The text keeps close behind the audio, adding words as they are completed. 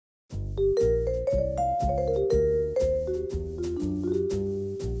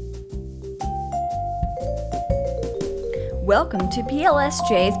Welcome to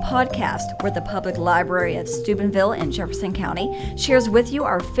PLSJ's podcast, where the Public Library of Steubenville in Jefferson County shares with you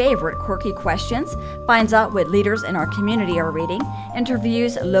our favorite quirky questions, finds out what leaders in our community are reading,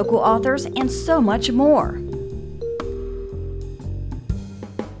 interviews local authors, and so much more.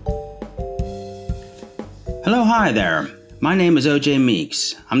 Hello, hi there. My name is OJ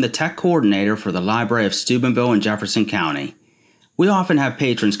Meeks. I'm the tech coordinator for the Library of Steubenville in Jefferson County. We often have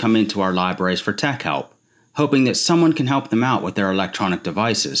patrons come into our libraries for tech help, hoping that someone can help them out with their electronic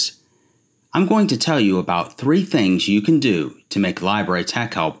devices. I'm going to tell you about 3 things you can do to make library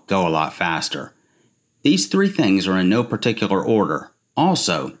tech help go a lot faster. These 3 things are in no particular order.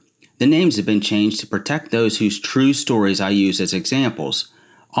 Also, the names have been changed to protect those whose true stories I use as examples.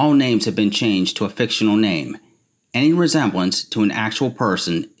 All names have been changed to a fictional name. Any resemblance to an actual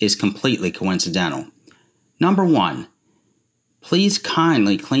person is completely coincidental. Number 1. Please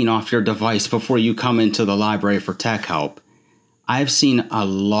kindly clean off your device before you come into the library for tech help. I've seen a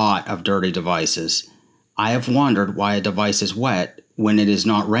lot of dirty devices. I have wondered why a device is wet when it is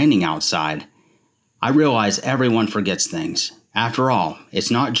not raining outside. I realize everyone forgets things. After all,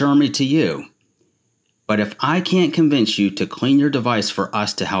 it's not germy to you. But if I can't convince you to clean your device for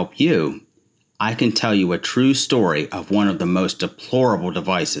us to help you, I can tell you a true story of one of the most deplorable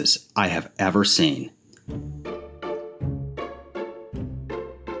devices I have ever seen.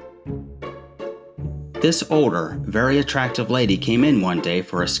 This older, very attractive lady came in one day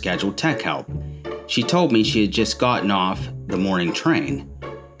for a scheduled tech help. She told me she had just gotten off the morning train.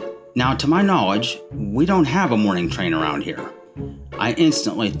 Now, to my knowledge, we don't have a morning train around here. I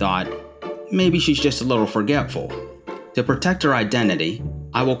instantly thought, maybe she's just a little forgetful. To protect her identity,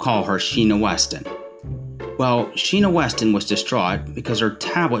 I will call her Sheena Weston. Well, Sheena Weston was distraught because her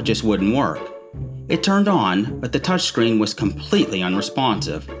tablet just wouldn't work. It turned on, but the touchscreen was completely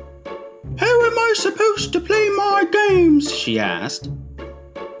unresponsive. "How am I supposed to play my games?" she asked.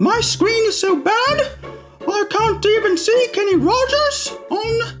 "My screen is so bad, I can't even see Kenny Rogers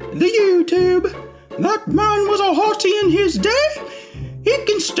on the YouTube. That man was a hottie in his day. He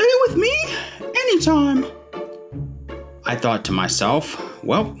can stay with me anytime." I thought to myself,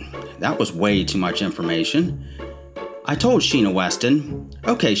 well, that was way too much information. I told Sheena Weston,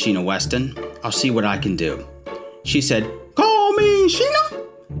 "Okay, Sheena Weston, I'll see what I can do." She said, "Call me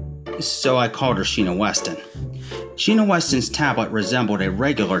Sheena." So I called her Sheena Weston. Sheena Weston's tablet resembled a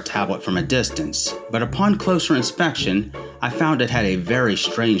regular tablet from a distance, but upon closer inspection, I found it had a very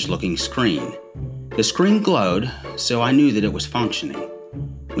strange-looking screen. The screen glowed, so I knew that it was functioning.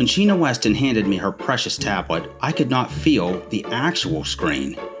 When Sheena Weston handed me her precious tablet, I could not feel the actual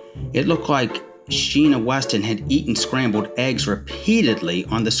screen. It looked like Sheena Weston had eaten scrambled eggs repeatedly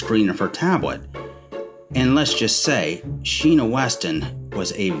on the screen of her tablet. And let's just say, Sheena Weston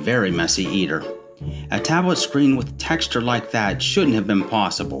was a very messy eater. A tablet screen with texture like that shouldn't have been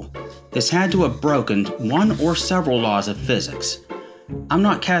possible. This had to have broken one or several laws of physics. I'm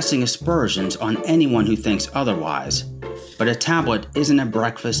not casting aspersions on anyone who thinks otherwise, but a tablet isn't a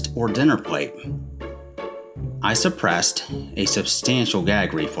breakfast or dinner plate. I suppressed a substantial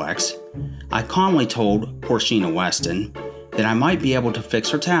gag reflex. I calmly told poor Sheena Weston that I might be able to fix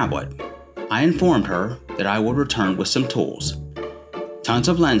her tablet. I informed her that I would return with some tools. Tons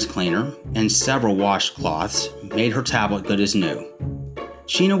of lens cleaner and several washcloths made her tablet good as new.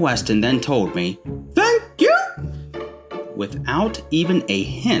 Sheena Weston then told me, "Thank you," without even a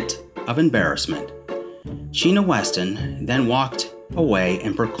hint of embarrassment. Sheena Weston then walked away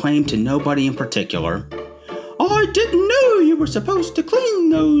and proclaimed to nobody in particular, "I didn't know you were supposed to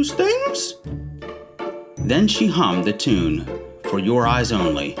clean those things." Then she hummed the tune, "For Your Eyes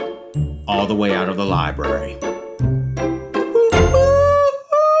Only," all the way out of the library.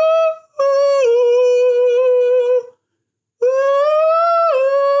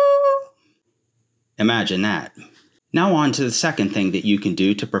 Imagine that. Now on to the second thing that you can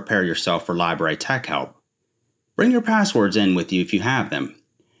do to prepare yourself for library tech help. Bring your passwords in with you if you have them.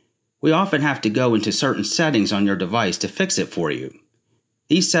 We often have to go into certain settings on your device to fix it for you.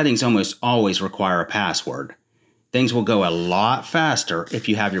 These settings almost always require a password. Things will go a lot faster if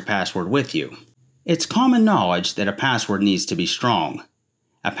you have your password with you. It's common knowledge that a password needs to be strong.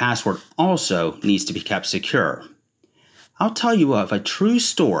 A password also needs to be kept secure. I'll tell you of a true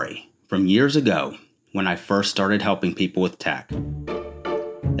story from years ago when I first started helping people with tech.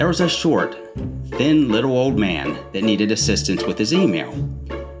 There was a short, thin little old man that needed assistance with his email.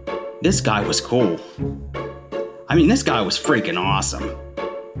 This guy was cool. This guy was freaking awesome.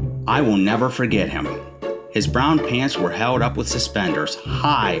 I will never forget him. His brown pants were held up with suspenders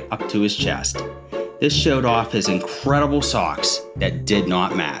high up to his chest. This showed off his incredible socks that did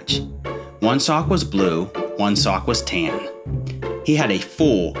not match. One sock was blue, one sock was tan. He had a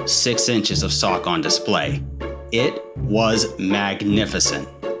full 6 inches of sock on display. It was magnificent.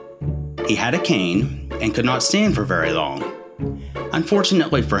 He had a cane and could not stand for very long.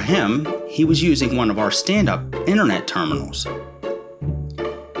 Unfortunately for him, he was using one of our stand-up internet terminals.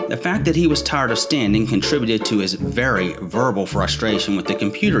 The fact that he was tired of standing contributed to his very verbal frustration with the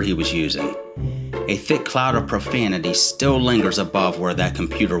computer he was using. A thick cloud of profanity still lingers above where that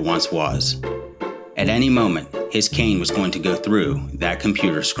computer once was. At any moment, his cane was going to go through that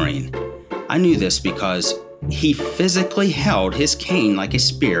computer screen. I knew this because he physically held his cane like a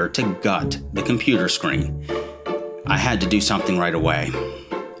spear to gut the computer screen. I had to do something right away.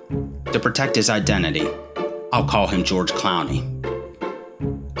 To protect his identity, I'll call him George Clowney.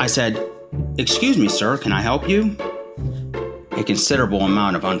 I said, "Excuse me, sir, can I help you?" A considerable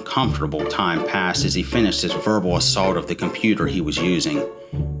amount of uncomfortable time passed as he finished his verbal assault of the computer he was using.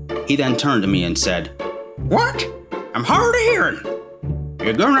 He then turned to me and said, "What? I'm hard of hearing.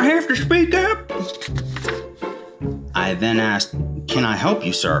 You're gonna have to speak up." I then asked, "Can I help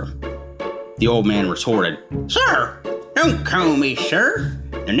you, sir?" The old man retorted, "Sir, don't call me sir.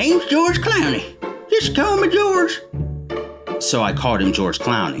 The name's George Clowney. Just call me George." So I called him George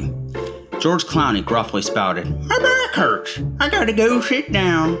Clowney. George Clowney gruffly spouted, "My back hurts. I gotta go sit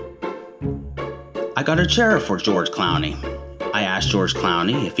down." I got a chair for George Clowney. I asked George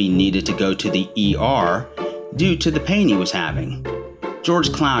Clowney if he needed to go to the ER due to the pain he was having. George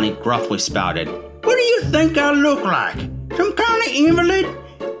Clowney gruffly spouted, "What do you think I look like? Some kind of invalid?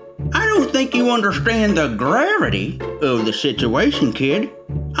 I don't think you understand the gravity of the situation, kid.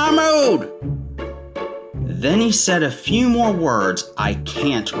 I'm old." Then he said a few more words I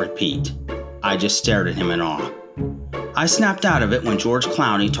can't repeat. I just stared at him in awe. I snapped out of it when George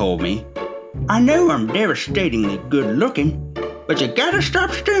Clowney told me, "I know I'm devastatingly good looking, but you gotta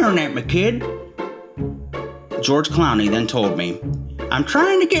stop staring at me, kid." George Clowney then told me, "I'm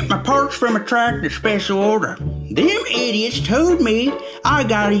trying to get my parts from a tractor special order. Them idiots told me I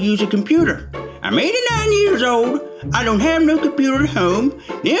gotta use a computer. I'm 89 years old. I don't have no computer at home.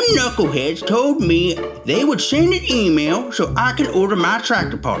 Them knuckleheads told me they would send an email so I can order my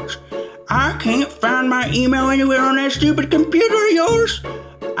tractor parts. I can't find my email anywhere on that stupid computer of yours.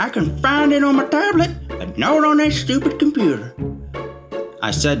 I can find it on my tablet, but not on that stupid computer."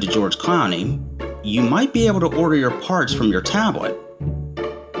 I said to George Clowney, "You might be able to order your parts from your tablet."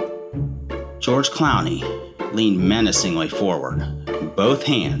 George Clowney leaned menacingly forward, both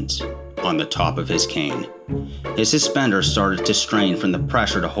hands on the top of his cane. His suspenders started to strain from the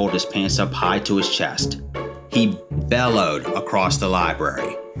pressure to hold his pants up high to his chest. He bellowed across the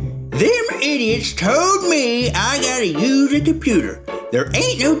library, "Them idiots told me I gotta use a computer. There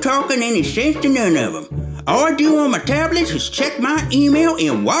ain't no talking any sense to none of them. All I do on my tablets is check my email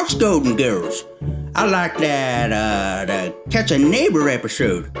and watch Golden Girls. I like that, the Catch a Neighbor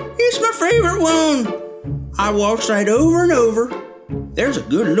episode. It's my favorite one. I watch that over and over. There's a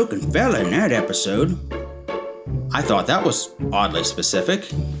good-looking fella in that episode." I thought that was oddly specific,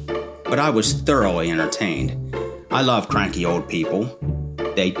 but I was thoroughly entertained. I love cranky old people.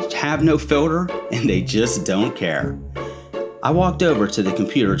 They have no filter, and they just don't care. I walked over to the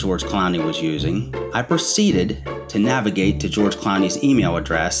computer George Clowney was using. I proceeded to navigate to George Clowney's email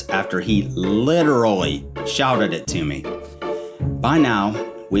address after he literally shouted it to me. By now,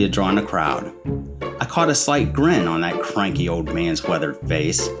 we had drawn a crowd. I caught a slight grin on that cranky old man's weathered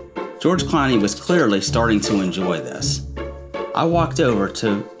face. George Clowney was clearly starting to enjoy this. I walked over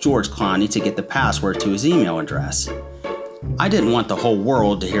to George Clowney to get the password to his email address. I didn't want the whole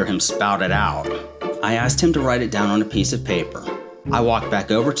world to hear him spout it out. I asked him to write it down on a piece of paper. I walked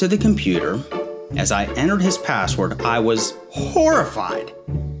back over to the computer. As I entered his password, I was horrified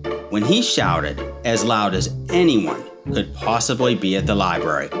when he shouted as loud as anyone could possibly be at the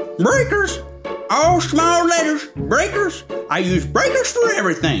library, "Breakers! All small letters, breakers. I use breakers for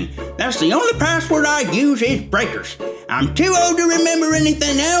everything. That's the only password I use is breakers. I'm too old to remember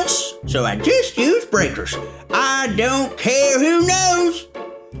anything else, so I just use breakers. I don't care who knows."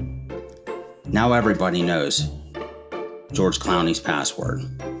 Now everybody knows George Clowney's password.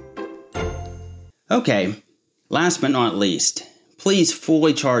 Okay, last but not least, please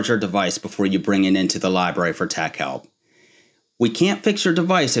fully charge your device before you bring it into the library for tech help. We can't fix your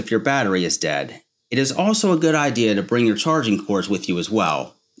device if your battery is dead. It is also a good idea to bring your charging cords with you as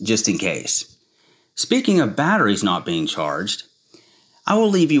well, just in case. Speaking of batteries not being charged, I will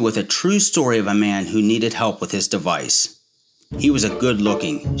leave you with a true story of a man who needed help with his device. He was a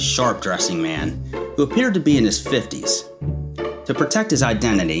good-looking, sharp-dressing man who appeared to be in his 50s. To protect his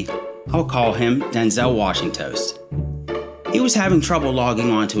identity, I'll call him Denzel Washingtoast. He was having trouble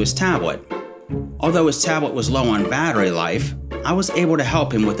logging onto his tablet. Although his tablet was low on battery life, I was able to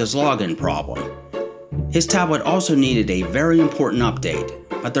help him with his login problem. His tablet also needed a very important update,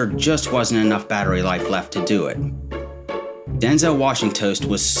 but there just wasn't enough battery life left to do it. Denzel Washingtoast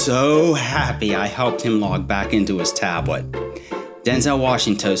was so happy I helped him log back into his tablet. Denzel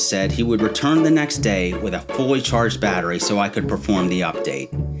Washingtoast said he would return the next day with a fully charged battery so I could perform the update.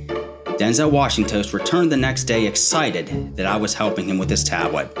 Denzel Washingtoast returned the next day excited that I was helping him with his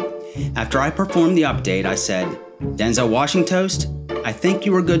tablet. After I performed the update, I said, "Denzel Washingtoast, I think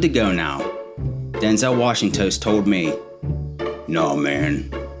you are good to go now." Denzel Washingtoast told me, "No,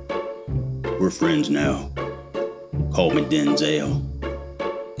 man. We're friends now. Call me Denzel."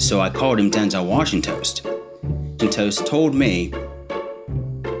 So I called him Denzel Washingtoast. Washingtoast told me,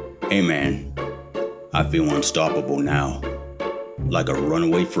 "Hey man, I feel unstoppable now, like a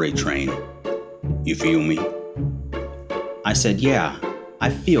runaway freight train. You feel me?" I said, "Yeah, I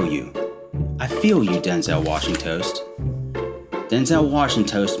feel you. I feel you, Denzel Washingtoast." Denzel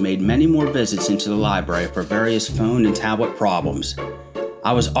Washingtoast made many more visits into the library for various phone and tablet problems.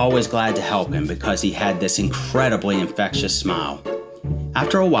 I was always glad to help him because he had this incredibly infectious smile.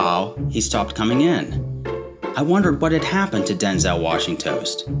 After a while, he stopped coming in. I wondered what had happened to Denzel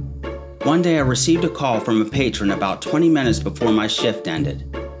Washingtoast. One day I received a call from a patron about 20 minutes before my shift ended.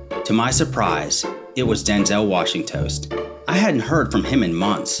 To my surprise, it was Denzel Washingtoast. I hadn't heard from him in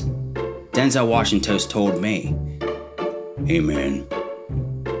months. Denzel Washingtoast told me, "Hey man,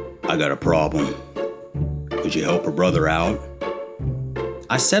 I got a problem. Could you help a brother out?"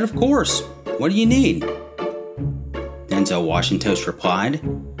 I said, "Of course. What do you need?" Denzel Washingtoast replied,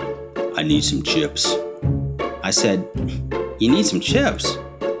 "I need some chips." I said, "You need some chips?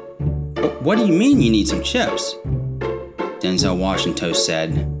 What do you mean you need some chips?" Denzel Washingtoast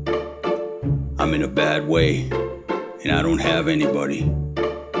said, "I'm in a bad way, and I don't have anybody.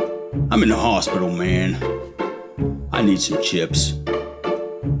 I'm in the hospital, man. I need some chips.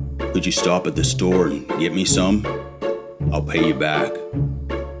 Could you stop at the store and get me some? I'll pay you back."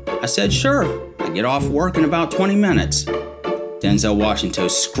 I said, "Sure. I get off work in about 20 minutes. Denzel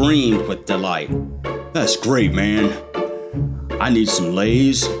Washingtoast screamed with delight. "That's great, man. I need some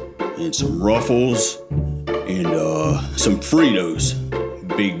Lay's and some Ruffles and some Fritos.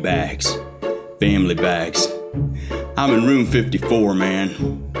 Big bags. Family bags. I'm in room 54, man."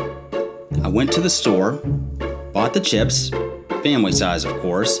 I went to the store, bought the chips, family size of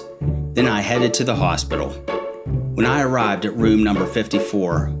course, then I headed to the hospital. When I arrived at room number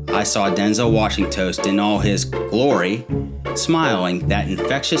 54, I saw Denzel Washingtoast in all his glory, smiling that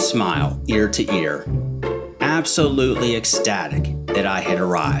infectious smile ear to ear. Absolutely ecstatic that I had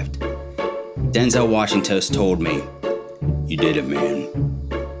arrived. Denzel Washingtoast told me, "You did it, man.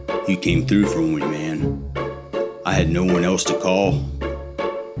 You came through for me, man. I had no one else to call.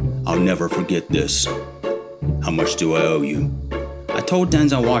 I'll never forget this. How much do I owe you?" I told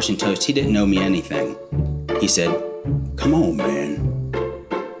Denzel Washingtoast he didn't owe me anything. He said, "Come on, man.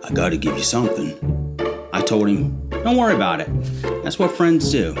 I gotta give you something." I told him, "Don't worry about it. That's what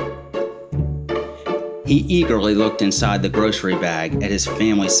friends do." He eagerly looked inside the grocery bag at his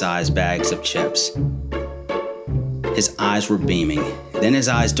family-sized bags of chips. His eyes were beaming. Then his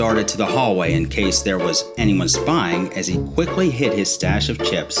eyes darted to the hallway in case there was anyone spying as he quickly hid his stash of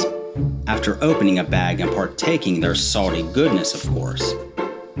chips, after opening a bag and partaking their salty goodness, of course.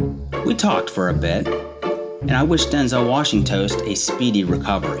 We talked for a bit, and I wished Denzel Washingtoast a speedy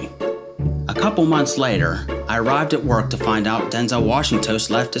recovery. A couple months later, I arrived at work to find out Denzel Washingtoast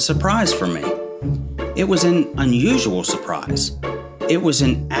left a surprise for me. It was an unusual surprise. It was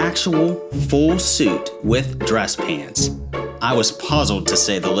an actual full suit with dress pants. I was puzzled to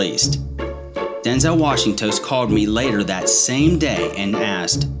say the least. Denzel Washingtoast called me later that same day and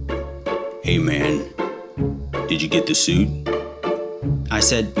asked, "Hey man, did you get the suit?" I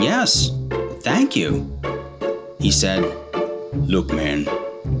said, "Yes, thank you." He said, "Look man,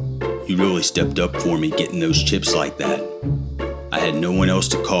 you really stepped up for me getting those chips like that. I had no one else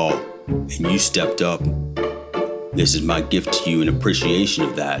to call, and you stepped up. This is my gift to you in appreciation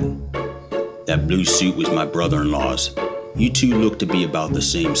of that. That blue suit was my brother-in-law's. You two look to be about the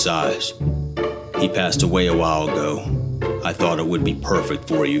same size. He passed away a while ago. I thought it would be perfect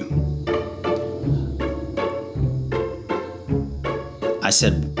for you." I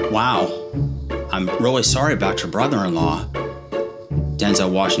said, "Wow, I'm really sorry about your brother-in-law."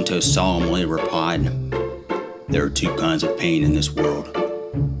 Denzel Washingtoast solemnly replied, "There are two kinds of pain in this world.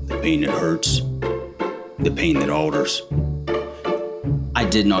 The pain that hurts, the pain that alters. I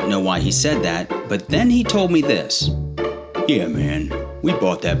did not know why he said that, but then he told me this. Yeah, man, we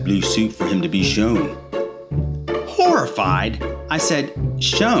bought that blue suit for him to be shown. Horrified, I said,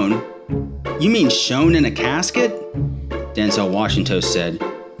 shown? You mean shown in a casket? Denzel Washington said,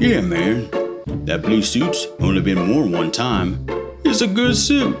 yeah, man, that blue suit's only been worn one time. It's a good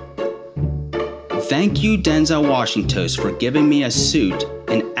suit. Thank you, Denzel Washington, for giving me a suit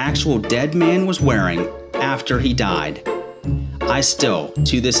an actual dead man was wearing after he died. I still,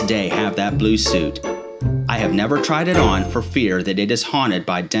 to this day, have that blue suit. I have never tried it on for fear that it is haunted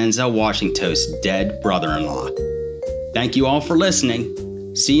by Denzel Washington's dead brother-in-law. Thank you all for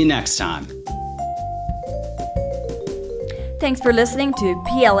listening. See you next time. Thanks for listening to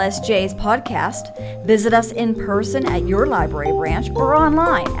PLSJ's podcast. Visit us in person at your library branch or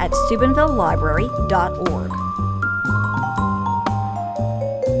online at steubenvillelibrary.org.